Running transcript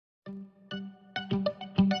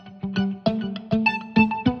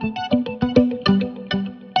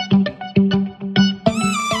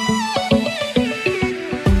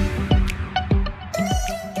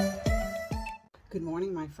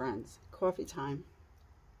coffee time.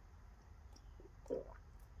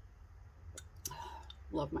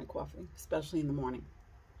 Love my coffee, especially in the morning.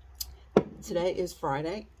 Today is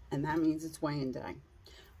Friday, and that means it's weigh-in day.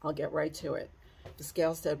 I'll get right to it. The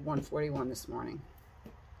scale said 141 this morning.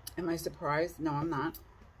 Am I surprised? No, I'm not.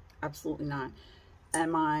 Absolutely not.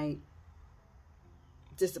 Am I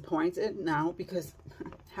disappointed? No, because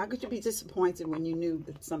how could you be disappointed when you knew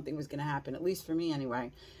that something was going to happen? At least for me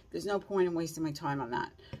anyway. There's no point in wasting my time on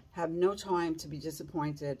that. Have no time to be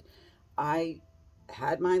disappointed. I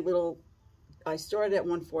started at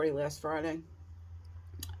 140 last Friday,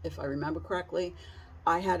 if I remember correctly.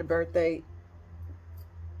 I had a birthday,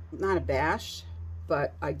 not a bash,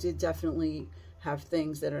 but I did definitely have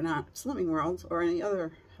things that are not Slimming World or any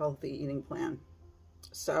other healthy eating plan.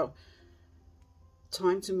 So,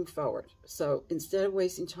 time to move forward. So, instead of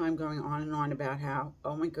wasting time going on and on about how,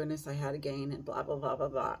 oh my goodness, I had a gain and blah, blah, blah, blah,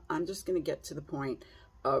 blah, I'm just going to get to the point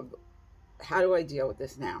of how do I deal with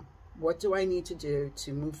this now? What do I need to do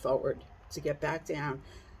to move forward, to get back down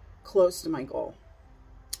close to my goal?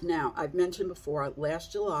 Now, I've mentioned before,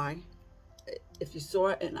 last July, if you saw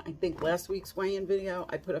it, and I think last week's weigh-in video,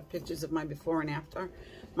 I put up pictures of my before and after.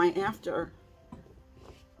 My after,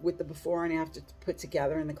 with the before and after put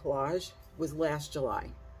together in the collage, was last July.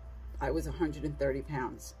 I was 130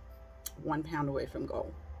 pounds, 1 pound away from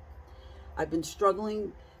goal. I've been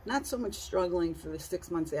struggling, not so much struggling for the 6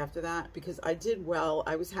 months after that, because I did well.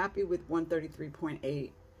 I was happy with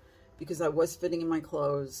 133.8 because I was fitting in my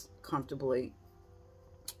clothes comfortably.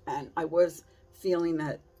 And I was feeling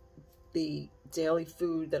that the daily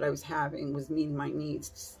food that I was having was meeting my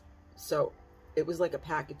needs. So it was like a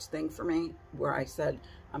package thing for me where I said,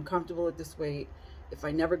 I'm comfortable at this weight. If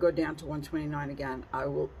I never go down to 129 again, I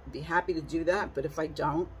will be happy to do that. But if I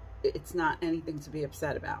don't, it's not anything to be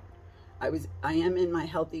upset about. I am in my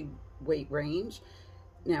healthy weight range.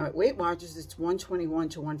 Now at Weight Watchers, it's 121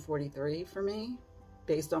 to 143 for me,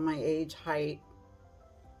 based on my age, height,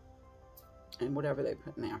 and whatever they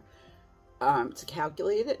put in there. To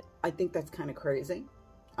calculate it, I think that's kind of crazy.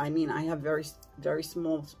 I mean, I have very, very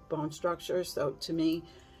small bone structure, so to me,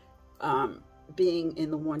 being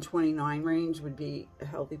in the 129 range would be a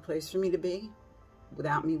healthy place for me to be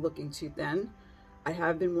without me looking too thin. I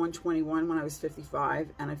have been 121 when I was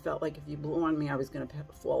 55, and I felt like if you blew on me, I was going to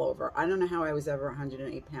fall over. I don't know how I was ever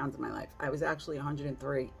 108 pounds in my life. I was actually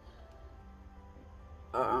 103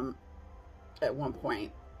 at one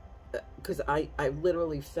point, because I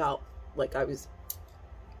literally felt like I was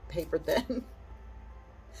paper thin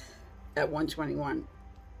at 121.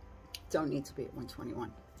 Don't need to be at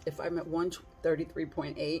 121. If I'm at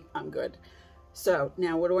 133.8, I'm good. So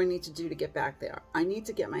now what do I need to do to get back there? I need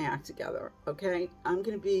to get my act together, okay? I'm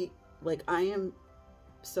going to be, like, I am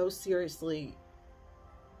so seriously,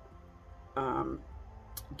 a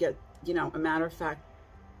matter-of-fact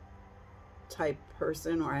type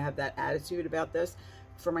person, or I have that attitude about this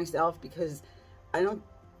for myself, because I don't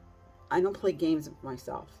play games with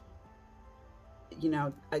myself. You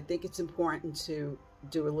know, I think it's important to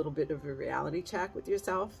do a little bit of a reality check with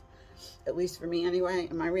yourself, at least for me anyway.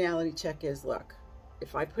 And my reality check is, look,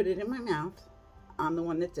 if I put it in my mouth, I'm the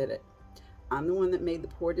one that did it. I'm the one that made the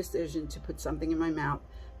poor decision to put something in my mouth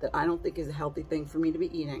that I don't think is a healthy thing for me to be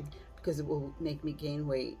eating, because it will make me gain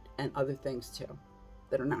weight and other things too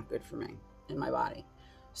that are not good for me in my body.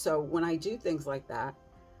 So when I do things like that,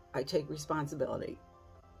 I take responsibility,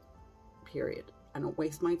 period. I don't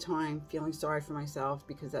waste my time feeling sorry for myself,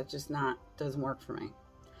 because that just doesn't work for me.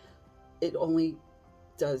 It only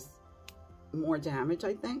does more damage,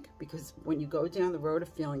 I think, because when you go down the road of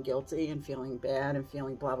feeling guilty and feeling bad and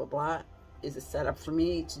feeling blah, blah, blah, is a setup for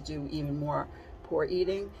me to do even more poor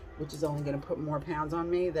eating, which is only going to put more pounds on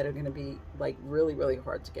me that are going to be like really, really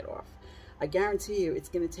hard to get off. I guarantee you it's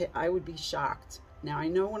going to take, I would be shocked. Now, I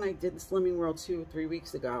know when I did the Slimming World 2 or 3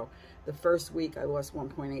 weeks ago, the first week I lost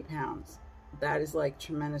 1.8 pounds. That is like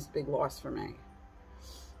tremendous big loss for me.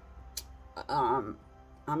 I'm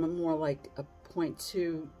a more like a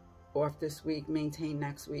 0.2 off this week, maintain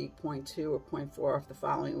next week, 0.2 or 0.4 off the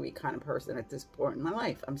following week kind of person at this point in my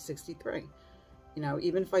life. I'm 63. You know,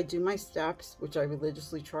 even if I do my steps, which I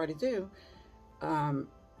religiously try to do, and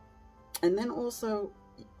then also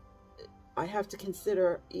I have to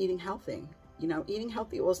consider eating healthy. You know, eating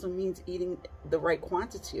healthy also means eating the right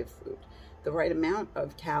quantity of food, the right amount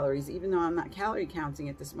of calories. Even though I'm not calorie counting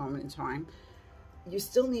at this moment in time, you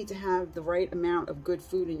still need to have the right amount of good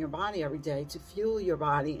food in your body every day to fuel your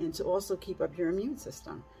body and to also keep up your immune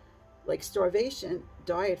system. Like starvation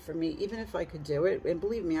diet for me, even if I could do it, and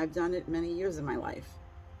believe me, I've done it many years in my life,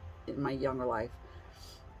 in my younger life,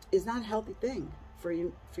 is not a healthy thing for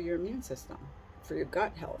you, for your immune system, for your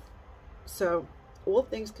gut health. So all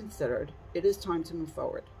things considered, it is time to move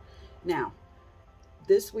forward. Now,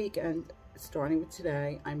 this weekend, starting with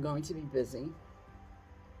today, I'm going to be busy.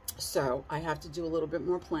 So I have to do a little bit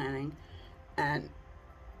more planning, and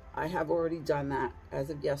I have already done that. As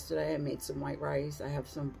of yesterday, I made some white rice. I have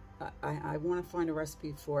some, I want to find a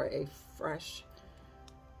recipe for a fresh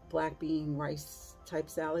black bean rice type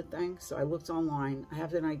salad thing. So I looked online. I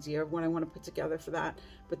have an idea of what I want to put together for that,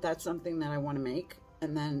 but that's something that I want to make.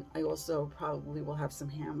 And then I also probably will have some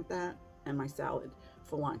ham with that and my salad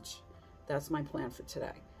for lunch. That's my plan for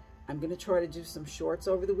today. I'm going to try to do some shorts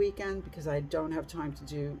over the weekend because I don't have time to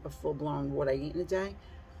do a full-blown what I eat in a day.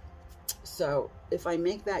 So if I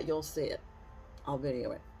make that, you'll see it. I'll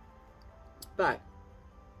video it. But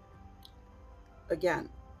again,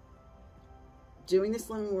 doing this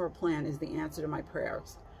living world plan is the answer to my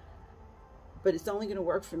prayers. But it's only going to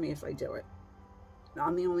work for me if I do it.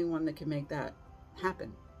 I'm the only one that can make that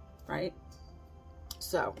happen, right?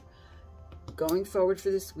 So going forward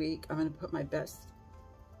for this week, I'm going to put my best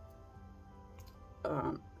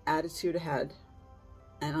attitude ahead,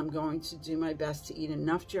 and I'm going to do my best to eat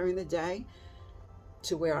enough during the day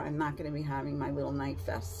to where I'm not going to be having my little night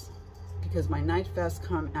fests, because my night fests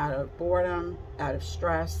come out of boredom, out of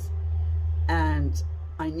stress, and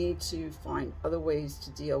I need to find other ways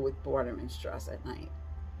to deal with boredom and stress at night.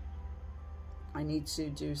 I need to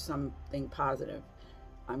do something positive.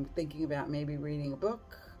 I'm thinking about maybe reading a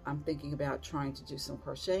book. I'm thinking about trying to do some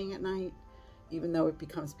crocheting at night. Even though it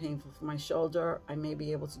becomes painful for my shoulder, I may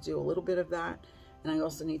be able to do a little bit of that. And I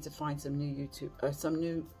also need to find some new some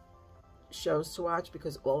new shows to watch,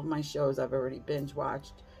 because all of my shows I've already binge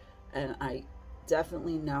watched. And I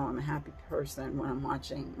definitely know I'm a happy person when I'm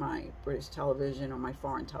watching my British television or my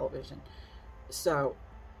foreign television. So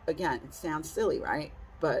again, it sounds silly, right?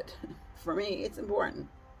 But for me, it's important.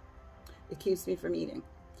 It keeps me from eating,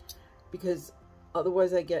 because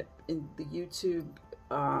otherwise I get in the YouTube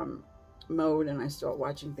mode and I start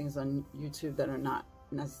watching things on YouTube that are not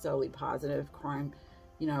necessarily positive, crime,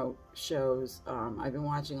 you know, shows. I've been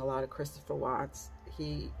watching a lot of Christopher Watts.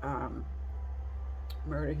 He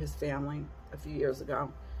murdered his family a few years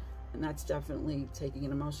ago, and that's definitely taking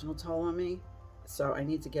an emotional toll on me. So I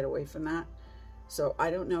need to get away from that. So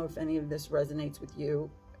I don't know if any of this resonates with you,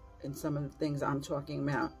 and some of the things I'm talking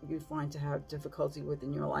about you find to have difficulty with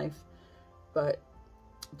in your life, but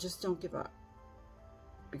just don't give up.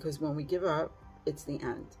 Because when we give up, it's the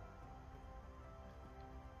end.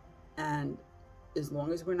 And as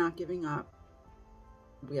long as we're not giving up,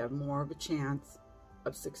 we have more of a chance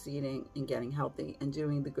of succeeding and getting healthy and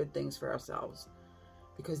doing the good things for ourselves.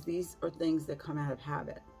 Because these are things that come out of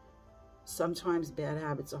habit. Sometimes bad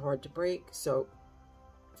habits are hard to break. So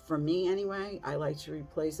for me anyway, I like to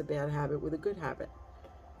replace a bad habit with a good habit.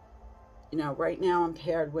 You know, right now I'm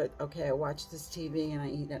paired with, okay, I watch this TV and I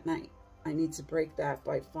eat at night. I need to break that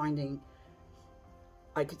by finding,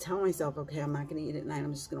 I could tell myself, okay, I'm not going to eat at night,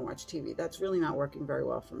 I'm just going to watch TV. That's really not working very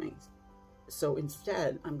well for me. So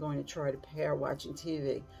instead, I'm going to try to pair watching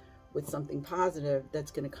TV with something positive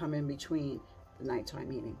that's going to come in between the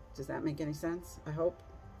nighttime eating. Does that make any sense? I hope.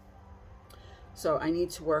 So I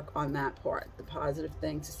need to work on that part, the positive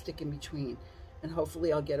thing to stick in between. And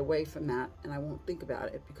hopefully I'll get away from that and I won't think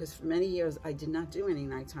about it, because for many years I did not do any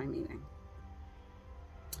nighttime eating.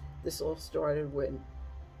 This all started when,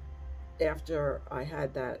 after I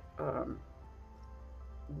had that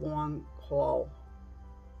long haul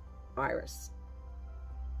virus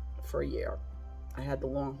for a year. I had the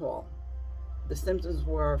long haul. The symptoms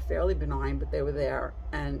were fairly benign, but they were there,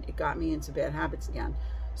 and it got me into bad habits again.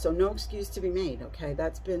 So no excuse to be made, okay?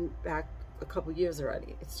 That's been back a couple years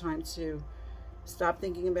already. It's time to stop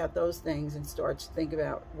thinking about those things and start to think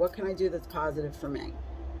about, what can I do that's positive for me?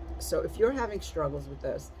 So if you're having struggles with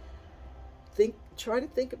this, try to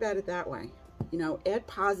think about it that way. You know, add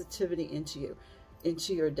positivity into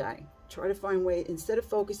your day. Try to find ways, instead of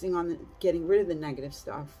focusing on getting rid of the negative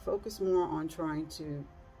stuff, focus more on trying to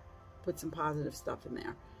put some positive stuff in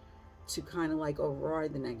there to kind of like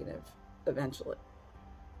override the negative eventually.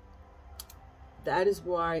 That is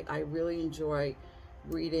why I really enjoy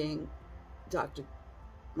reading Dr.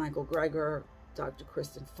 Michael Greger, Dr.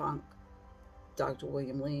 Kristen Funk, Dr.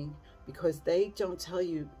 William Li, because they don't tell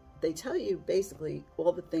you, they tell you basically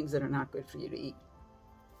all the things that are not good for you to eat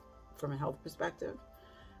from a health perspective,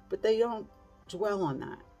 but they don't dwell on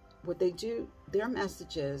that. What they do, their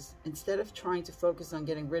message is, instead of trying to focus on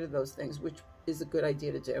getting rid of those things, which is a good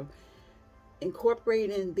idea to do,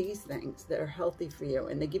 incorporate in these things that are healthy for you,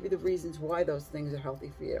 and they give you the reasons why those things are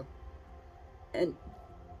healthy for you. And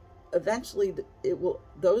eventually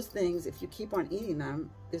those things, if you keep on eating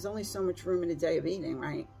them, there's only so much room in a day of eating,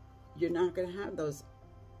 right? you're not going to have those,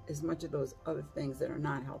 as much of those other things that are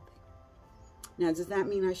not healthy. Now, does that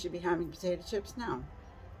mean I should be having potato chips? No,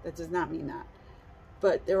 that does not mean that.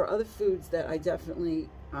 But there are other foods that I definitely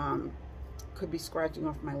could be scratching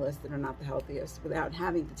off my list that are not the healthiest without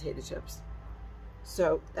having potato chips.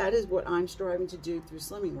 So that is what I'm striving to do through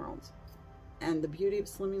Slimming World. And the beauty of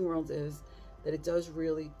Slimming World is that it does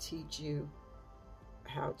really teach you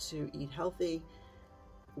how to eat healthy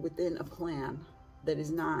within a plan that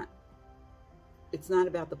is not, it's not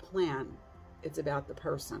about the plan, it's about the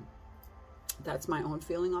person. That's my own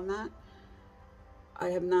feeling on that. I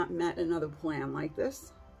have not met another plan like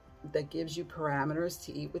this that gives you parameters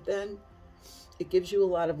to eat within. It gives you a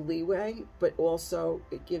lot of leeway, but also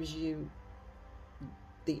it gives you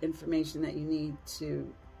the information that you need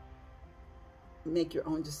to make your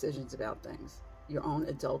own decisions about things, your own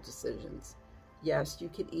adult decisions. Yes, you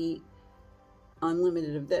can eat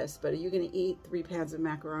unlimited of this, but are you going to eat 3 pans of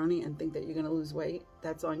macaroni and think that you're going to lose weight?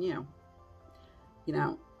 That's on you. You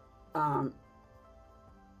know,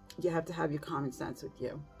 you have to have your common sense with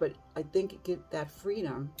you. But I think it gives that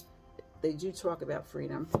freedom. They do talk about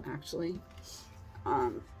freedom, actually.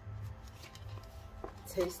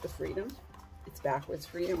 Taste the freedom. It's backwards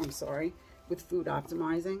freedom, I'm sorry, with food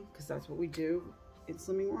optimizing, because that's what we do in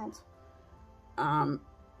Slimming World.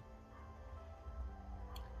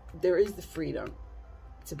 There is the freedom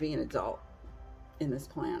to be an adult in this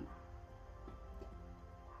plan.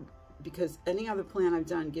 Because any other plan I've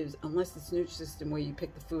done gives, unless it's Nutrisystem where you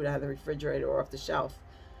pick the food out of the refrigerator or off the shelf,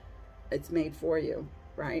 it's made for you,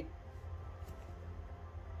 right?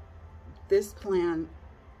 This plan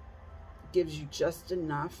gives you just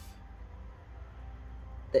enough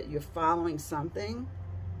that you're following something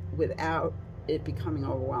without it becoming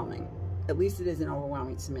overwhelming. At least it isn't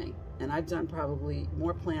overwhelming to me. And I've done probably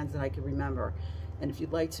more plans than I can remember. And if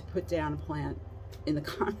you'd like to put down a plan in the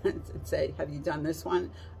comments and say, have you done this one?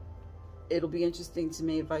 It'll be interesting to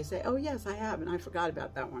me if I say, oh yes, I have, and I forgot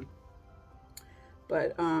about that one.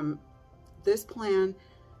 But this plan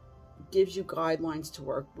gives you guidelines to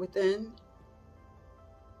work within,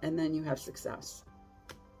 and then you have success,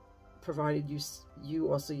 provided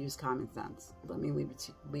you also use common sense. Let me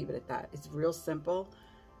leave it at that. It's real simple,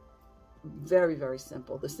 very, very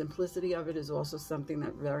simple. The simplicity of it is also something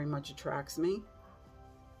that very much attracts me.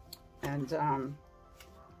 And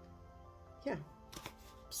yeah,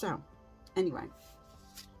 so anyway,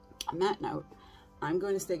 on that note, I'm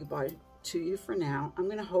going to say goodbye to you for now. I'm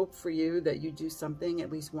going to hope for you that you do something,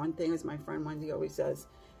 at least one thing, as my friend Wendy always says,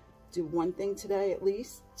 do one thing today at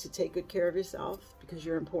least to take good care of yourself, because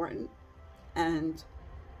you're important, and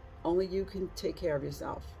only you can take care of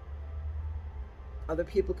yourself. Other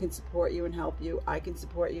people can support you and help you. I can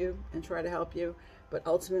support you and try to help you, but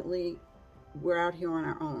ultimately we're out here on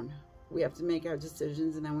our own. We have to make our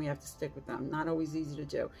decisions, and then we have to stick with them. Not always easy to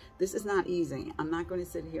do. This is not easy. I'm not going to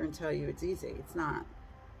sit here and tell you it's easy. It's not.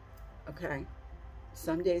 Okay?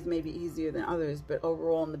 Some days may be easier than others, but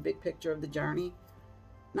overall in the big picture of the journey,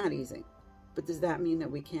 not easy. But does that mean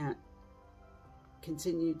that we can't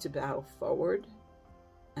continue to battle forward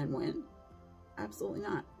and win? Absolutely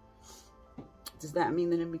not. Does that mean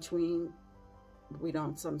that in between we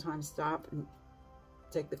don't sometimes stop and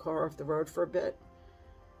take the car off the road for a bit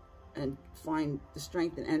and find the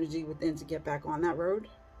strength and energy within to get back on that road?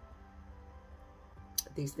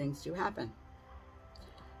 These things do happen.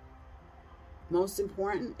 Most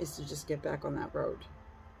important is to just get back on that road.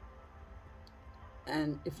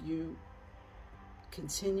 And if you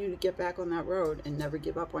continue to get back on that road and never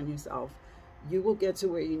give up on yourself, you will get to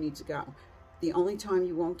where you need to go. The only time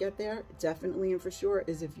you won't get there, definitely and for sure,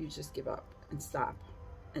 is if you just give up and stop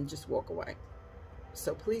and just walk away.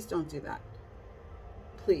 So please don't do that.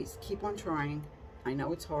 Please keep on trying. I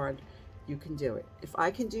know it's hard. You can do it. If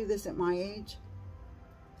I can do this at my age,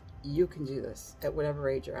 you can do this at whatever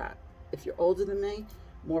age you're at. If you're older than me,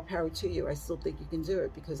 more power to you. I still think you can do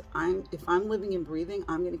it, because if I'm living and breathing,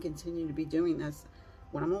 I'm going to continue to be doing this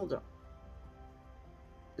when I'm older.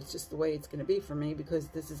 It's just the way it's going to be for me, because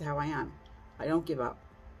this is how I am. I don't give up.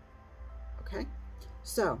 Okay?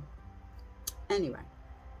 So, anyway,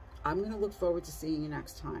 I'm going to look forward to seeing you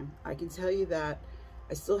next time. I can tell you that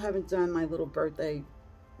I still haven't done my little birthday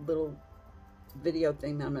little video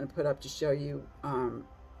thing that I'm going to put up to show you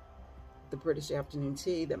the British afternoon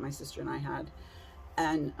tea that my sister and I had.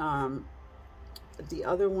 And the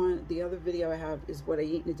other video I have is what I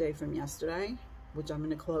eat in a day from yesterday, which I'm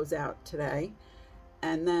going to close out today.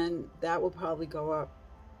 And then that will probably go up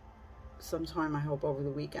sometime, I hope, over the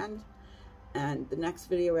weekend. And the next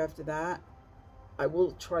video after that, I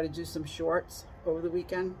will try to do some shorts over the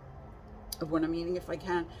weekend of what I'm eating if I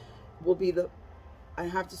can, will be the I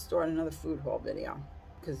have to start another food haul video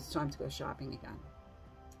because it's time to go shopping again.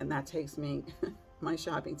 And that takes me, my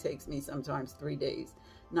shopping takes me sometimes 3 days.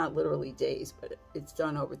 Not literally days, but it's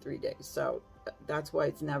done over 3 days. So that's why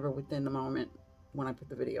it's never within the moment when I put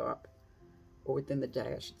the video up. Or within the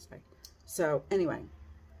day, I should say. So anyway,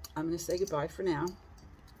 I'm going to say goodbye for now.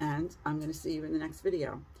 And I'm going to see you in the next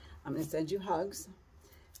video. I'm going to send you hugs.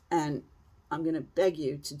 And I'm going to beg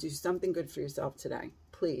you to do something good for yourself today.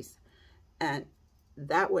 Please. And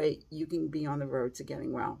that way you can be on the road to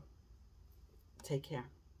getting well. Take care.